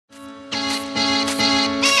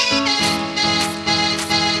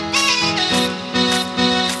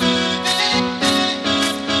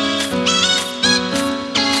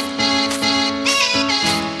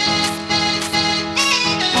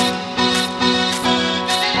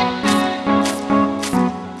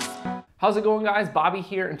How's it going, guys? Bobby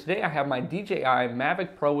here, and today I have my DJI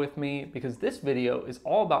Mavic Pro with me because this video is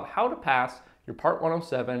all about how to pass your Part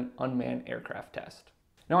 107 unmanned aircraft test.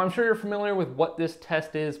 Now, I'm sure you're familiar with what this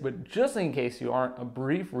test is, but just in case you aren't, a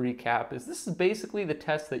brief recap is this is basically the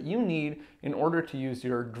test that you need in order to use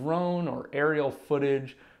your drone or aerial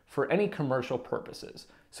footage for any commercial purposes.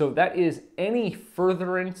 So that is any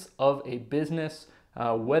furtherance of a business,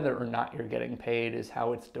 whether or not you're getting paid is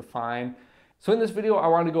how it's defined. So in this video, I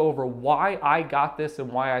want to go over why I got this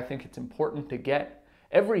and why I think it's important to get.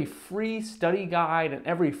 Every free study guide and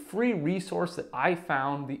every free resource that I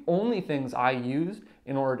found, the only things I used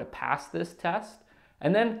in order to pass this test,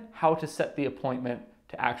 and then how to set the appointment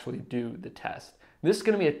to actually do the test. This is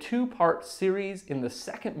going to be a two-part series. In the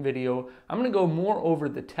second video, I'm going to go more over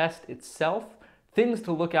the test itself, things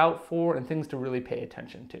to look out for, and things to really pay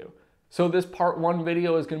attention to. So this part one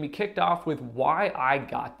video is going to be kicked off with why I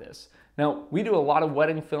got this. Now, we do a lot of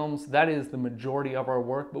wedding films. That is the majority of our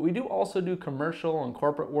work, but we do also do commercial and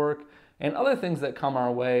corporate work and other things that come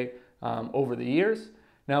our way over the years.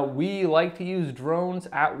 Now, we like to use drones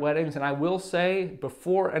at weddings, and I will say,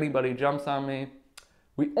 before anybody jumps on me,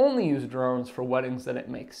 we only use drones for weddings that it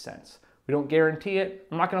makes sense. We don't guarantee it.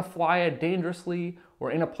 I'm not going to fly it dangerously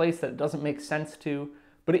or in a place that it doesn't make sense to,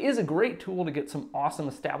 but it is a great tool to get some awesome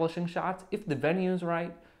establishing shots if the venue's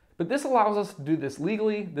right. But this allows us to do this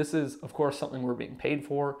legally. This is, of course, something we're being paid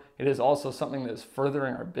for. It is also something that is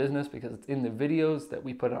furthering our business because it's in the videos that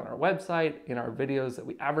we put on our website, in our videos that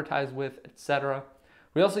we advertise with, etc.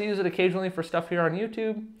 We also use it occasionally for stuff here on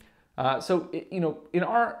YouTube. In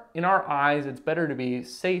our eyes, it's better to be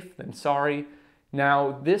safe than sorry.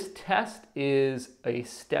 Now, this test is a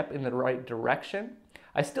step in the right direction.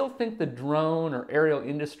 I still think the drone or aerial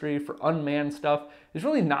industry for unmanned stuff is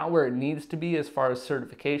really not where it needs to be as far as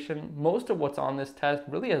certification. Most of what's on this test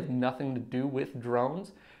really has nothing to do with drones.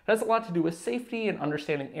 It has a lot to do with safety and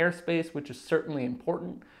understanding airspace, which is certainly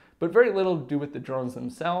important, but very little to do with the drones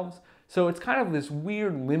themselves. So it's kind of this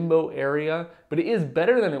weird limbo area, but it is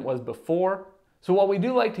better than it was before. So while we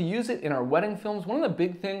do like to use it in our wedding films, one of the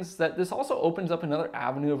big things is that this also opens up another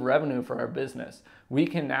avenue of revenue for our business. We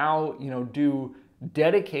can now, do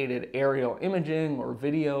dedicated aerial imaging or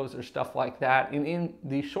videos or stuff like that. And in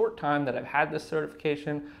the short time that I've had this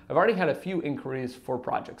certification, I've already had a few inquiries for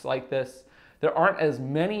projects like this. There aren't as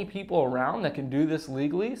many people around that can do this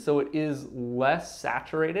legally, so it is less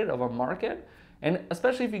saturated of a market. And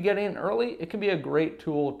especially if you get in early, it can be a great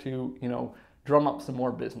tool to, drum up some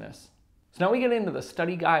more business. So now we get into the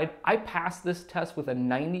study guide. I passed this test with a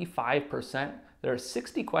 95%. There are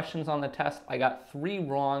 60 questions on the test. I got 3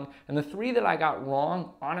 wrong, and the 3 that I got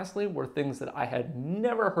wrong, honestly, were things that I had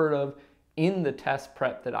never heard of in the test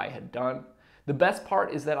prep that I had done. The best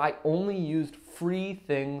part is that I only used free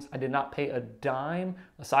things. I did not pay a dime,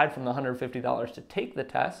 aside from the $150 to take the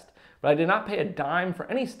test, but I did not pay a dime for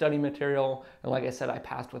any study material, and like I said, I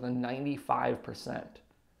passed with a 95%.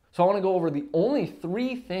 So I want to go over the only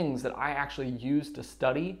 3 things that I actually used to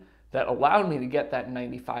study that allowed me to get that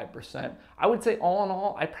 95%. I would say all in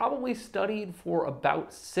all, I probably studied for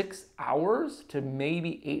about 6 hours to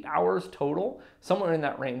maybe 8 hours total, somewhere in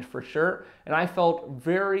that range for sure. And I felt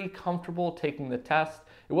very comfortable taking the test.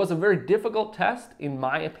 It was a very difficult test, in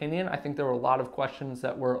my opinion. I think there were a lot of questions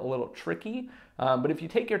that were a little tricky, but if you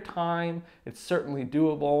take your time, it's certainly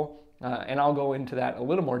doable. And I'll go into that in a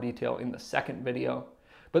little more detail in the second video.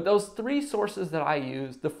 But those 3 sources that I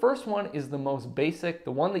used, the first one is the most basic,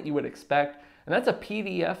 the one that you would expect, and that's a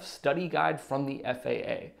PDF study guide from the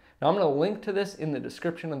FAA. Now I'm going to link to this in the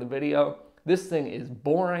description of the video. This thing is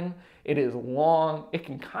boring, it is long, it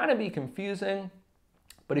can kind of be confusing,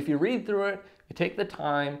 but if you read through it, you take the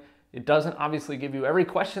time, it doesn't obviously give you every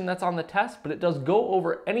question that's on the test, but it does go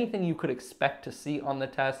over anything you could expect to see on the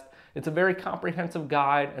test. It's a very comprehensive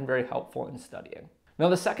guide and very helpful in studying. Now,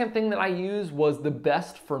 the second thing that I used was the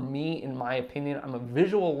best for me, in my opinion. I'm a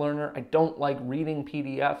visual learner. I don't like reading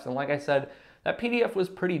PDFs. And like I said, that PDF was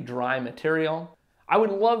pretty dry material. I would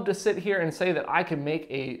love to sit here and say that I could make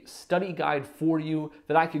a study guide for you,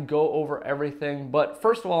 that I could go over everything. But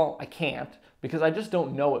first of all, I can't because I just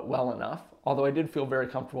don't know it well enough, although I did feel very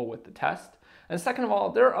comfortable with the test. And second of all,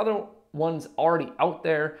 there are other ones already out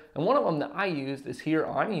there. And one of them that I used is here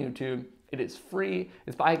on YouTube. It is free.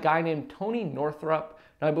 It's by a guy named Tony Northrup.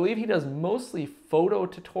 Now, I believe he does mostly photo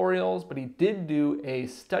tutorials, but he did do a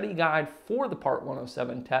study guide for the Part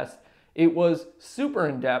 107 test. It was super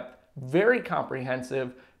in-depth, very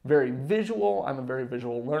comprehensive, very visual. I'm a very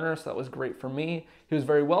visual learner, so that was great for me. He was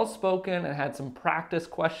very well-spoken and had some practice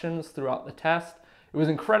questions throughout the test. It was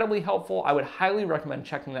incredibly helpful. I would highly recommend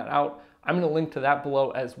checking that out. I'm going to link to that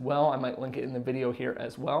below as well. I might link it in the video here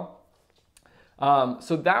as well.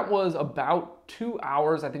 So that was about 2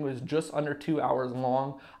 hours. I think it was just under 2 hours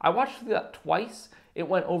long. I watched that twice. It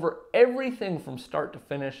went over everything from start to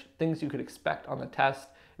finish, things you could expect on the test.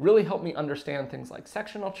 It really helped me understand things like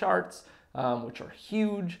sectional charts, which are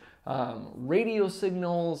huge, radio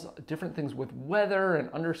signals, different things with weather and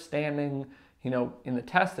understanding, in the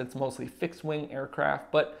test, it's mostly fixed wing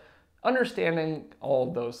aircraft, but understanding all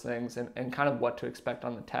of those things and kind of what to expect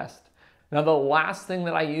on the test. Now, the last thing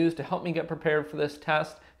that I used to help me get prepared for this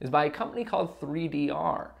test is by a company called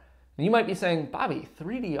 3DR. And you might be saying, Bobby,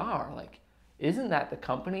 3DR, isn't that the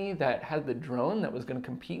company that had the drone that was going to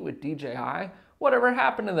compete with DJI? Whatever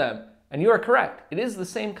happened to them? And you are correct. It is the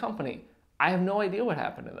same company. I have no idea what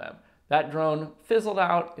happened to them. That drone fizzled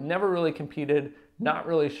out. It never really competed. Not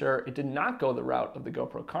really sure. It did not go the route of the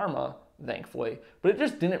GoPro Karma, thankfully, but it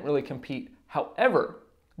just didn't really compete. However,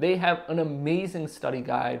 they have an amazing study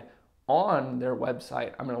guide on their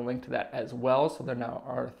website. I'm going to link to that as well. So there now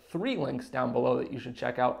are 3 links down below that you should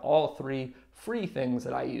check out, all 3 free things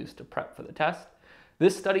that I use to prep for the test.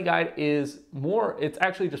 This study guide is it's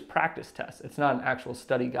actually just practice tests. It's not an actual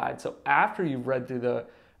study guide. So after you've read through the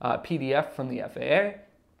PDF from the FAA,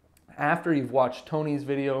 after you've watched Tony's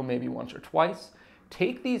video maybe once or twice,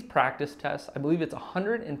 take these practice tests. I believe it's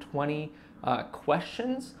 120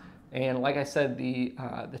 questions. And like I said, the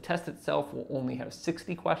test itself will only have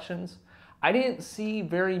 60 questions. I didn't see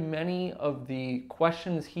very many of the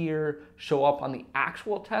questions here show up on the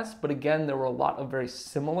actual test, but again, there were a lot of very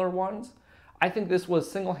similar ones. I think this was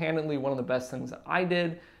single-handedly one of the best things that I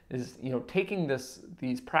did is, taking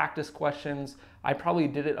these practice questions. I probably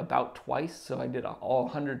did it about twice, so I did all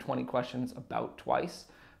 120 questions about twice.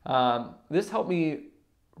 This helped me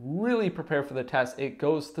really prepare for the test. It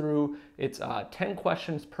goes through, it's 10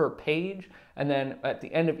 questions per page, and then at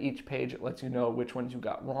the end of each page, it lets you know which ones you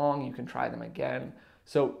got wrong. You can try them again.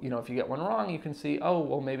 So, if you get one wrong, you can see, oh,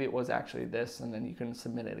 well, maybe it was actually this, and then you can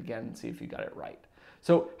submit it again and see if you got it right.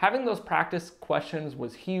 So having those practice questions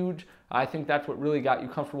was huge. I think that's what really got you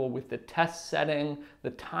comfortable with the test setting, the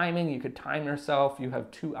timing. You could time yourself. You have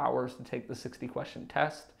 2 hours to take the 60-question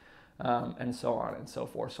test, and so on and so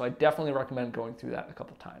forth. So I definitely recommend going through that a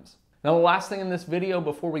couple times. Now, the last thing in this video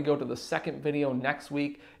before we go to the second video next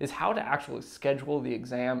week is how to actually schedule the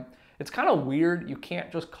exam. It's kind of weird. You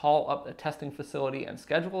can't just call up a testing facility and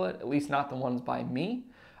schedule it, at least not the ones by me.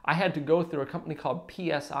 I had to go through a company called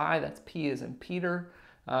PSI, that's P as in Peter,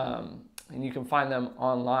 and you can find them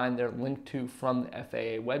online. They're linked to from the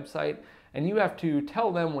FAA website, and you have to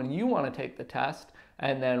tell them when you want to take the test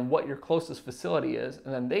and then what your closest facility is,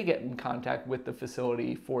 and then they get in contact with the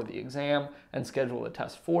facility for the exam and schedule the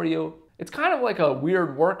test for you. It's kind of like a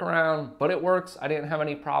weird workaround, but it works. I didn't have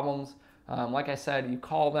any problems. Like I said, you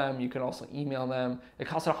call them, you can also email them. It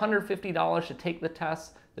costs $150 to take the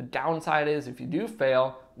test. The downside is if you do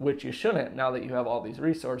fail, which you shouldn't now that you have all these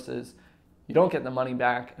resources, you don't get the money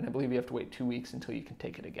back, and I believe you have to wait 2 weeks until you can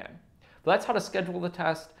take it again. But that's how to schedule the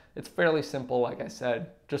test. It's fairly simple, like I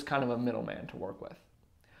said, just kind of a middleman to work with.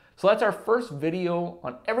 So that's our first video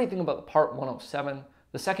on everything about the Part 107.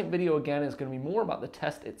 The second video, again, is going to be more about the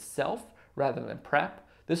test itself rather than prep.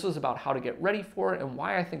 This was about how to get ready for it and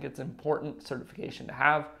why I think it's an important certification to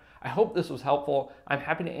have. I hope this was helpful. I'm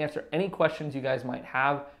happy to answer any questions you guys might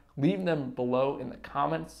have. Leave them below in the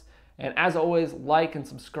comments. And as always, like and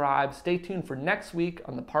subscribe. Stay tuned for next week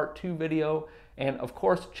on the Part 2 video. And of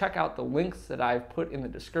course, check out the links that I've put in the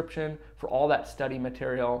description for all that study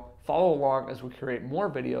material. Follow along as we create more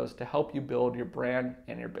videos to help you build your brand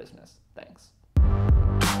and your business. Thanks.